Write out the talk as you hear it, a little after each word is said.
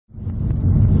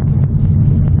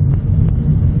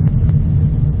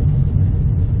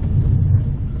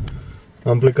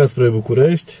Am plecat spre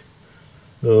București.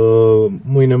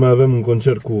 Mâine mai avem un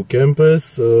concert cu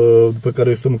Kempes, după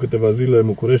care stăm câteva zile în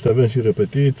București, avem și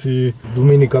repetiții.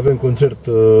 Duminică avem concert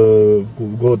cu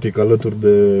Gothic alături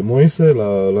de Moise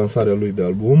la lansarea lui de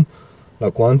album, la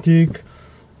Quantic.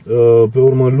 Pe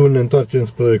urmă luni ne întoarcem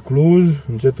spre Cluj,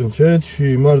 încet încet, și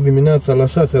marți dimineața la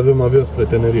 6 avem avion spre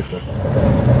Tenerife.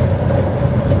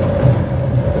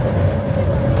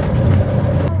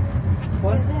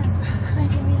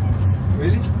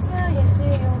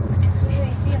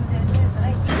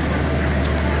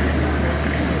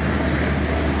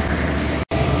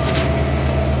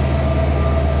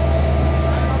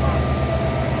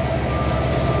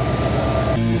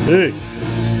 Hey!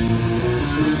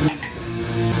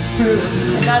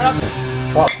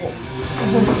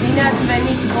 Bine ați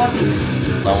venit, Gothic!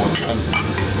 La mulți ani!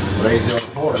 Raise your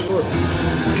horse!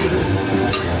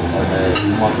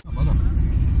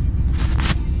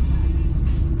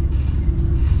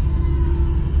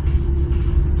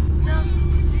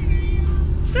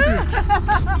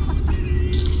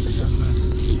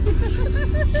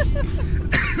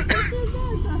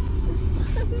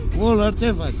 Olor,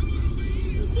 ce faci?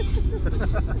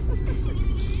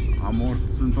 Amor,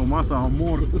 sunt o masă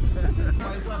amor.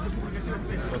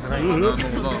 Nu,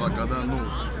 dacă da, nu.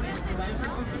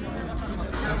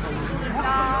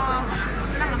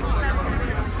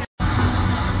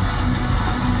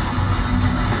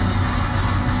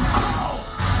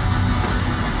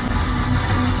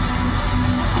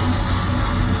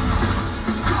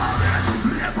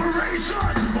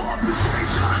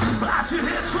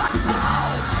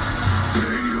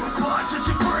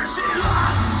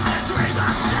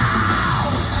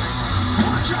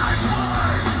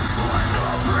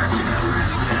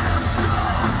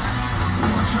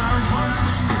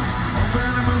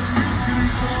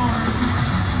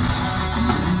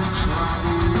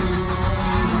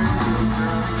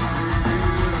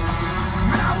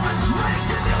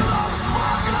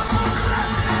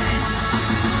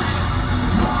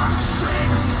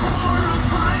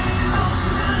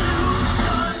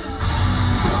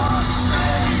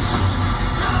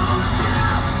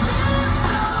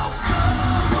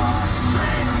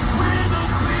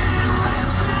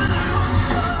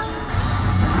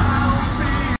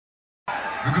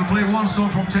 We're going to play one song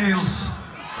from Tales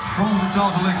from the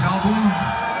Gothic album,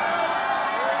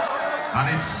 and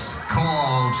it's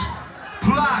called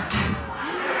Black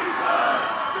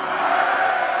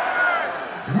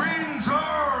Winter.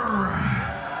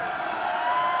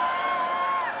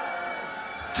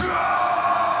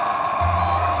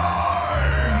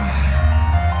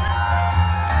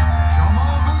 Come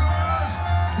on, Bucharest,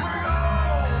 here we go.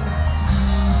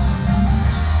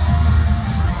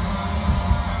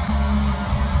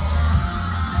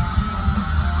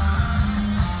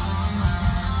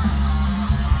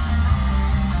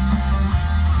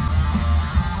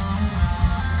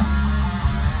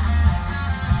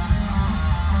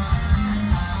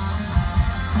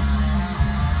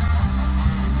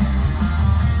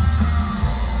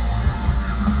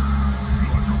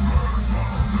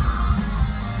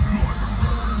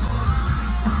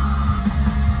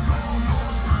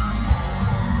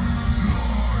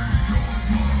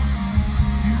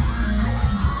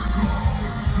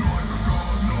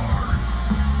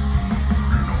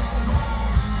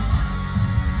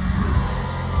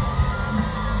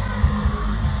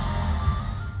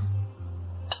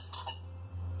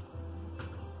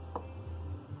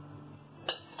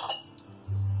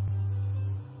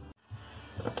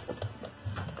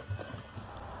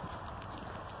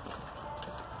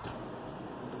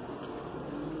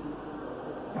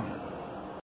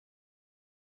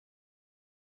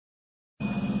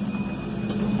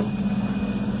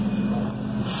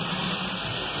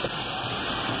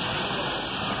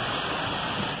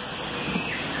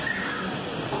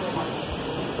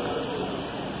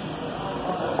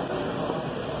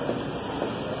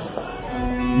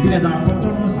 Bine, dar pe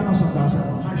tonul ăsta nu o să-mi dau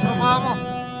seama. Hai să Mamă!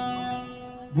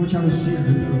 vocea lui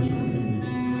Silviu, te rog și cu mine.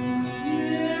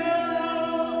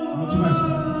 Mulțumesc!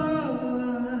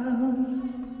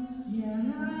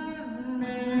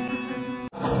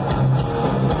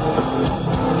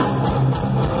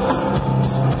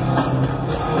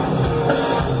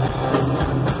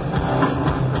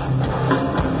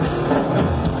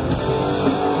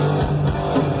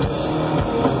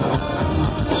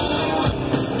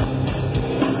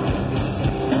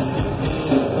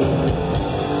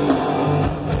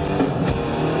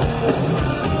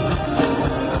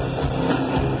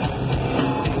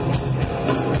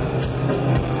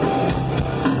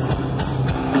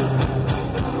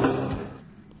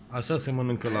 Așa se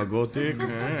mănâncă la Gothic.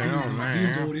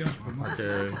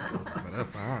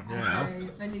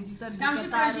 Felicitări. Am și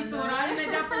prăjitura,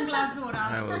 imediat pun glazura.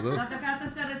 Dacă că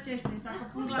dată se răcește și dacă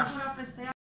pun glazura peste ea.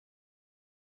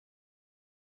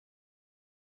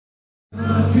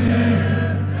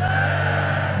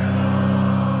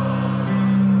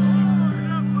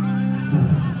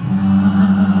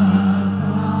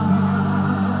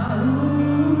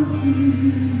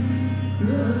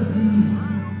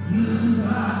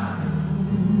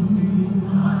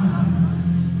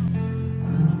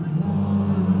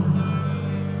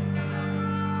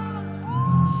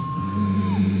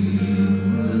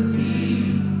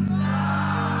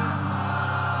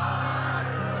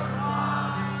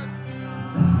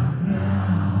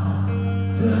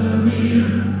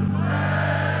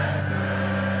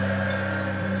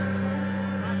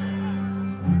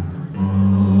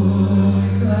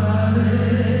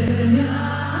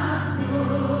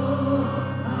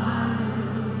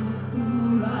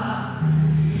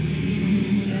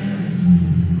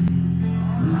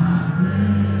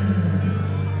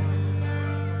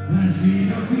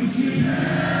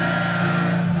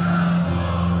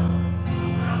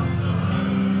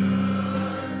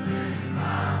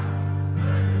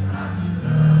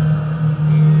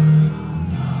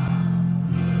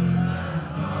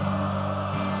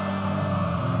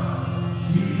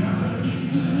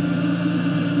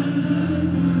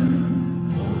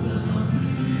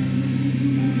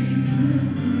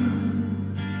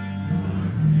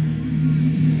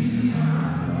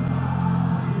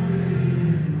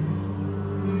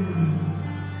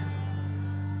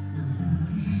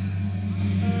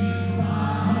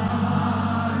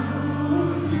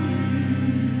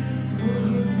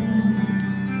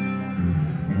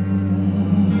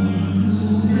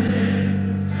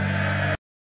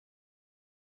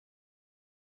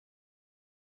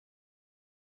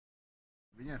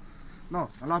 No,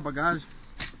 la bagaj,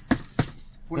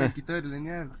 pune chitările în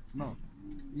el, no,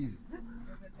 easy.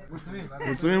 Mulțumim!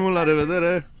 Mulțumim mult, la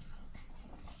revedere!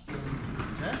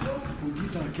 Cu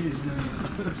ghita chestia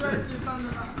aia.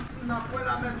 Înapoi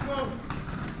la metrou!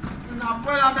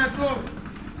 Înapoi la metrou!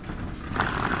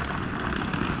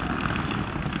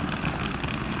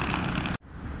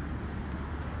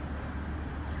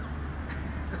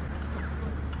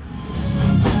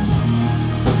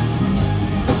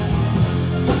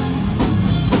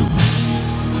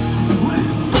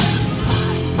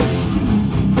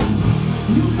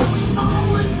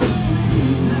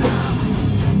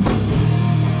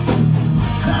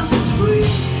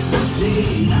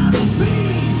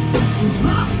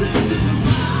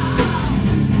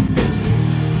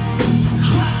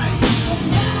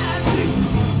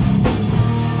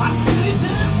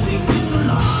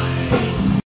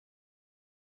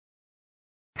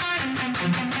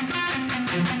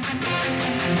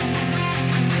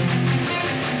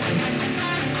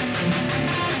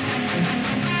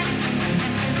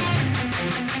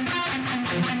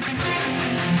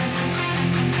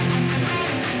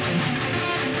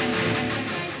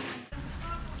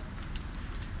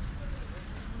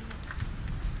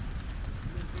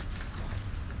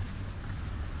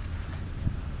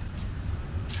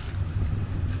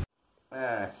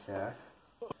 Așa.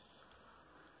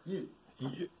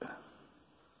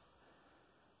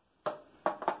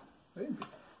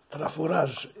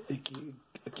 Traforaj,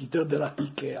 echitări de la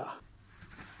Ikea.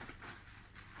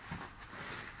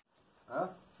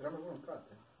 A? Era mai bun,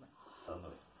 frate.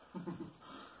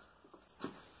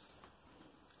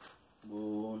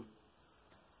 Bun.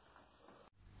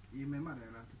 E mai mare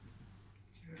era atât.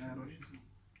 Aia roșie.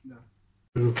 Da.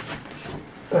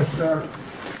 Așa.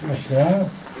 Așa.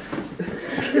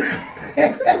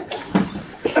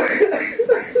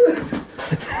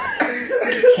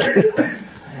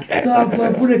 Da,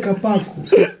 bă, pune capacul.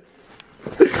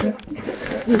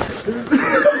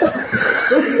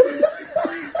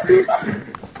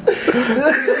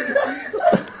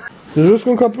 Te joci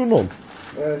cum ca pe un om.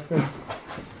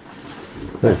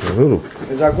 Hai, nu rup.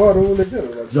 Jaguarul leger.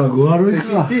 Jaguarul e se și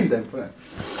clar. întinde, frate.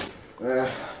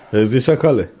 Îți zici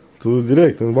șacale. Tu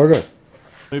direct, în bagaj.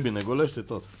 Nu-i bine, golește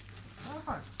tot.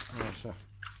 Așa.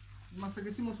 Numai să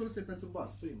găsim o soluție pentru bas,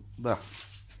 primul. Da.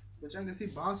 Deci am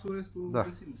găsit basul, restul Da.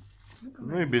 găsim.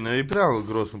 Nu-i bine, e prea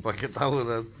gros un pachet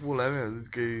aur, pula mea, zici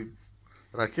că e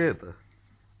rachetă.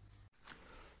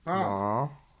 Da.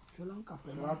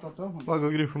 La toată? Bagă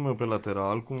griful meu pe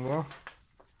lateral, cumva.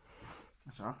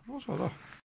 Așa. Așa, da.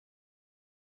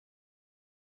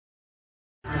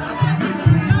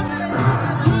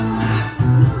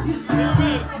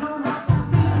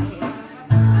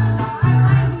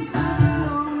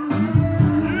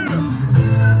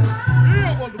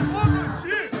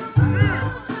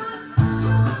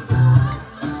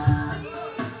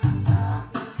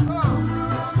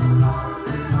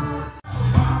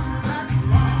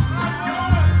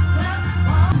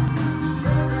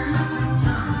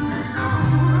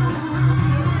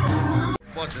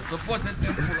 poate, să poate te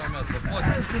pula mea, să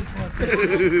poate.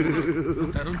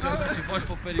 Te arunci așa și faci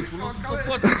pe periculos, să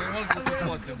poate, normal că se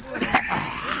poate.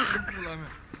 Pula mea.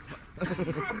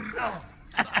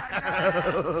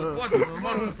 Se poate,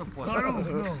 normal că se poate.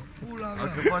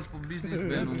 Dacă faci pe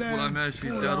businessman în pula mea și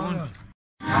te arunci.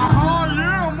 Aha,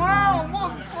 yeah, man,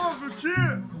 motherfucker,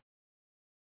 shit!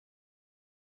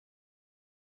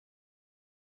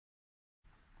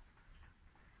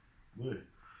 Băi,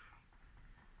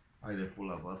 hai de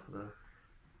pula voastră.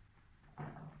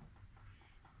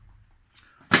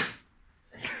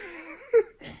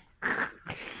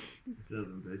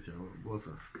 Iată-mi de aici,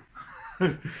 bosas.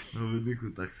 Am venit cu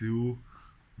taxiul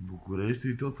București,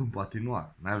 e tot un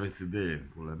patinoar. N-aveți idee,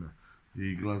 pula mea.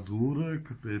 E glazură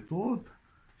că pe tot,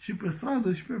 și pe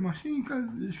stradă, și pe mașini,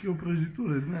 ca zici că e o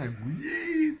prăjitură din aia cu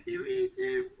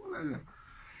pula mea.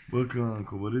 Bă, când am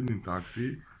coborât din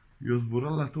taxi, eu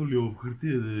zburat la toli o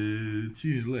hârtie de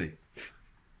 5 lei.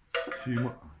 Și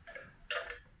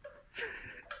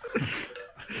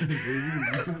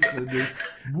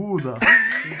Buda!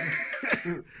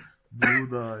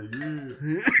 Buda,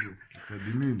 că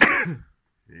din India.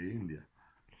 E India.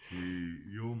 Și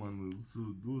eu m-am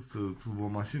dus sub o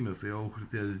mașină să iau o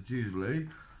hârtie de 5 lei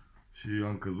și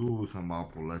am căzut să mă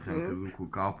apul, am căzut cu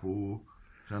capul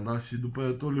și am dat și după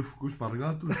aia tot le-a făcut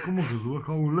șpargatul și cum a căzut, bă,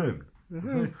 ca un lemn.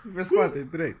 Pe spate,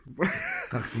 direct.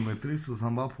 Taximetristul s-a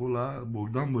îmbat pula,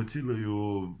 Bogdan Băcilă,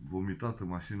 eu vomitat în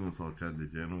mașină sau cea de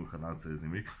genul, că n-a înțeles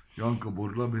nimic. Eu am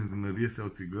coborât la benzinărie să iau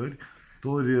țigări,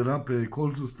 Tori era pe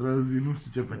colțul străzii, nu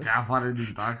știu ce făcea afară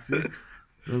din taxi.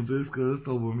 Am înțeles că ăsta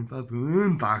a vomitat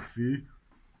în taxi.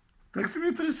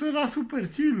 Taximetristul era super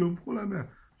chill, în pula mea.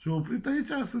 Și a oprit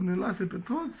aici să ne lase pe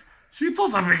toți și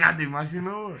toți a plecat din mașină,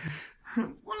 bă.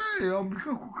 Bă, eu am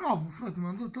plecat cu capul, frate,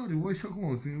 mi-am dat tare, băi, și acum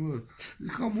o să-i văd.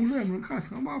 Deci cam un lemn în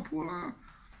casă, am bat pula.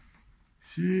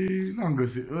 Și n-am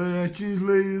găsit. Aia 5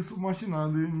 lei sub mașina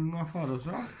din afară,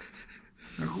 așa.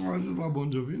 Și acum am ajuns la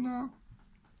Bon Jovina.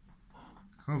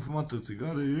 Am fumat o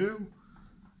țigară, eu.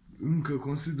 Încă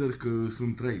consider că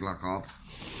sunt trec la cap.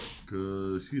 Că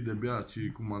și de beat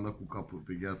și cum am dat cu capul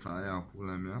pe gheața aia, în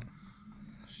pula mea.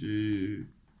 Și...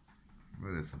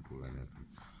 vedeți în pula mea.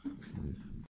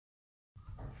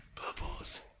 Bă,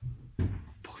 boss.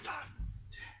 Bogdan.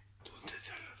 Ce? Tu unde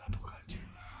ți-ai lăsat bucalci?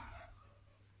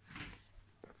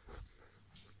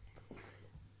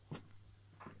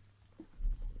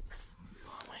 Eu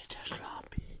am aici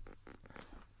șlapi.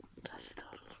 Da, să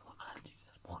dau rând bucalci,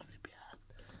 că-s mor de beat.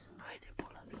 Haide,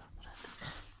 pula mea, frate.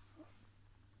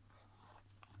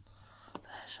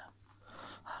 Da, așa.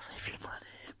 Asta e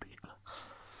filmare epică.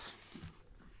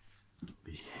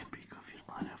 E epică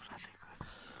filmarea, frate, că...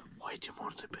 Uai, ce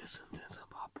mor de pe suntem să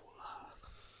mă pula.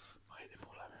 Haide,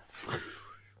 pula mea.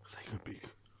 Stai că pic.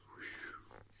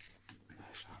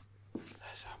 Așa.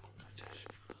 Așa, mâncați așa.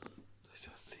 Dă-ți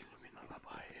o zi lumină la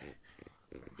baie.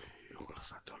 Eu am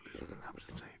lăsat-o lumină, am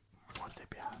vrut să-i mor de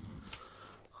beat.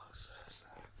 Așa,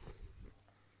 așa.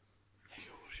 E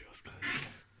urios că...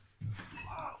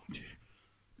 Wow, ce...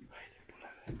 Haide,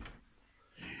 pula mea.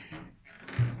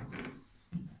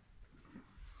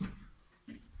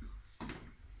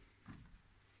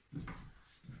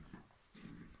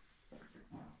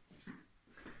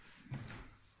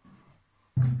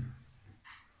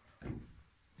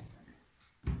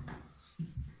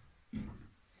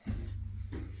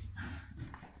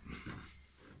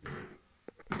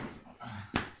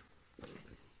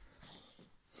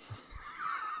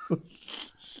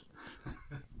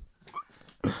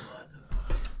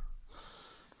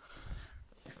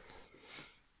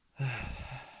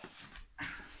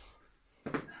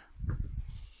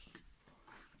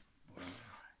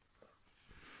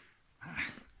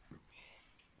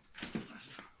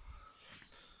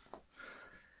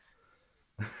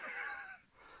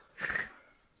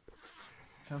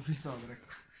 Te-am frițat, dracu.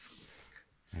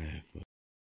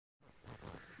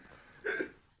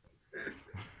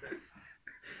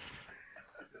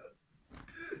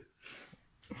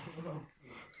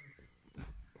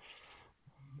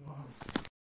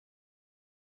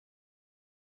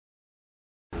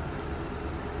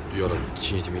 E ora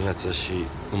 5 dimineața și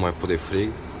nu mai pot de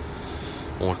frig.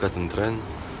 Am urcat în tren.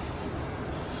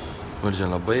 Mergem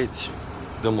la băieți,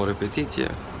 dăm o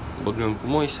repetiție, băgăm cu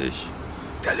Moise și...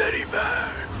 Tenerife!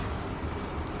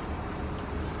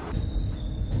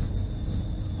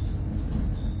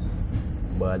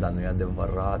 Bă, dar nu e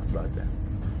adevărat, frate.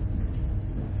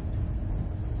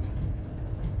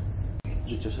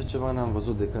 Deci așa ceva n-am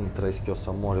văzut de când trăiesc eu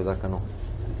să mor eu dacă nu.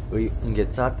 Îi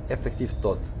înghețat efectiv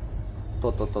tot.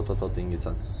 Tot e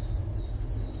înghețat.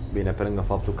 Bine, pe lângă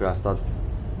faptul că a stat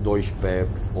 12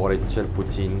 ore cel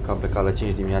puțin, că am plecat la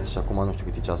 5 dimineața și acum nu știu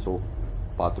cât e ceasul,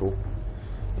 4.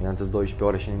 Ne-am 12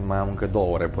 ore și mai am încă 2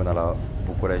 ore până la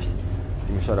București,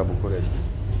 Timișoara-București.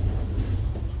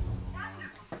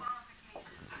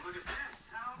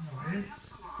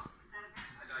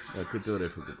 La câte ore ai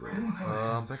făcut?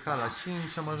 Am plecat la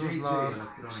 5 și am ajuns la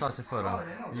 6 fără.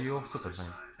 E o super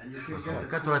fain.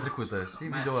 Ca tura trecută, știi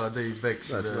video ăla de back?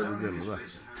 Da, ceva de genul, da.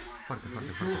 Foarte,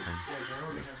 foarte, foarte fain.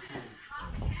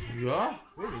 Yeah?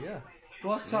 Really, yeah.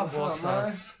 What's up,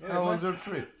 bosses? How was your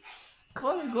trip?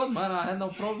 Very good, man. I had no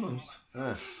problems.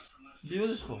 Yeah.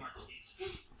 Beautiful.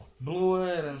 Blue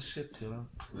air and shit, you know.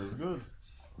 That's good.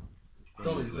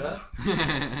 Tom is there?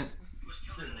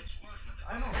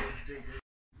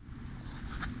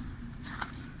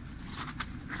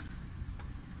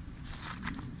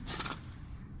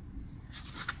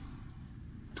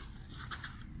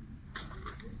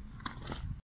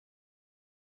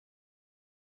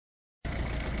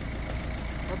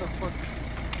 What the fuck?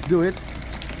 Do it.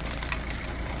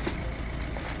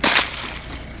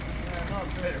 Yeah, not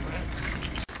there, man.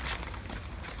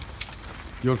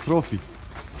 Your trophy.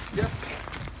 Yep.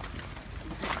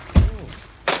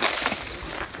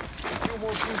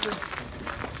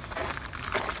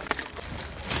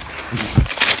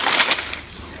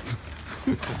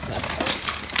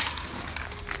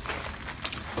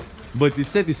 But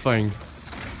it's satisfying.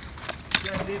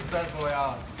 Check this bad boy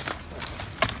out.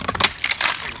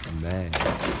 Man.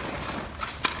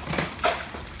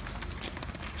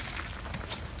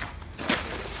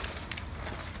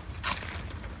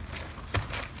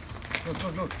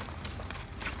 Look.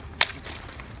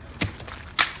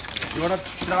 You wanna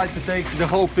try to take the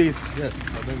whole piece? Yes,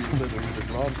 but then you better use the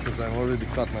gloves because I'm already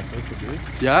cut myself a bit.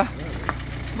 Yeah?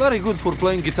 Very good for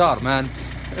playing guitar, man.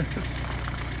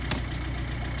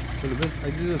 Să le vezi,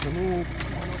 ai grijă să nu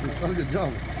îți spargă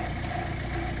geamul.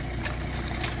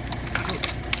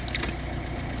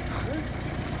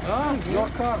 Ah, your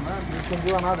car, man. You can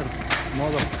do another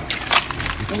model.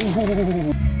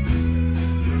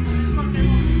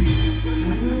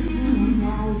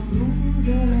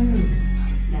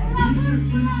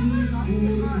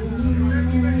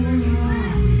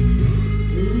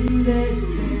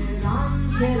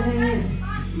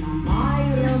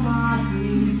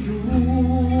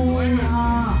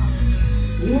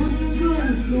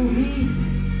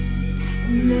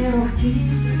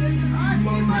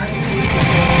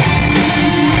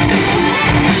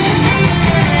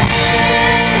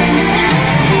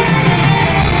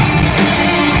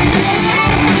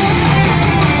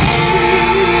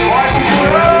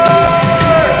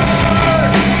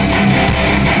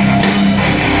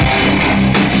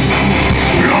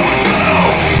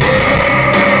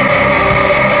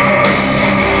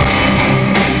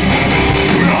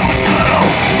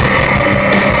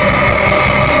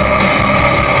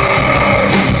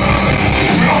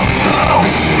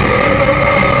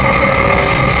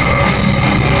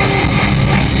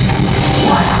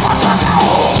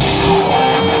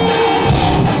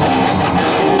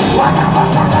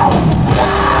 What?